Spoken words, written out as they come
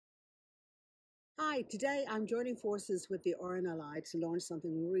Hi, today I'm joining forces with the RNLI to launch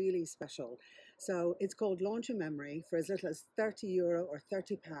something really special. So it's called Launch a Memory. For as little as €30 or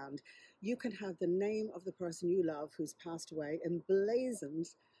 £30, you can have the name of the person you love who's passed away emblazoned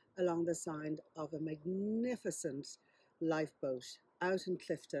along the side of a magnificent lifeboat out in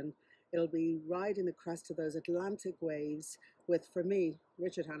Clifton. It'll be riding the crest of those Atlantic waves with, for me,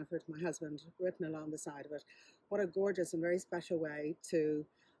 Richard Hannaford, my husband, written along the side of it. What a gorgeous and very special way to,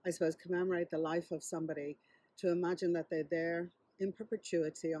 I suppose, commemorate the life of somebody, to imagine that they're there in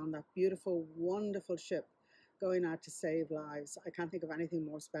perpetuity on that beautiful, wonderful ship going out to save lives. I can't think of anything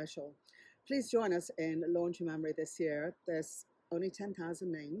more special. Please join us in Launch a Memory this year. There's only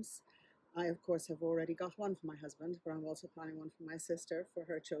 10,000 names. I, of course, have already got one for my husband, but I'm also planning one for my sister, for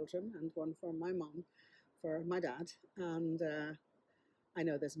her children, and one for my mum, for my dad. And I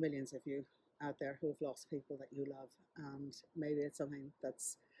know there's millions of you out there who have lost people that you love, and maybe it's something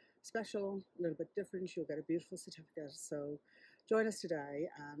that's special, a little bit different. You'll get a beautiful certificate. So join us today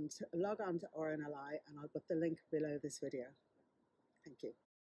and log on to RNLI, and I'll put the link below this video. Thank you.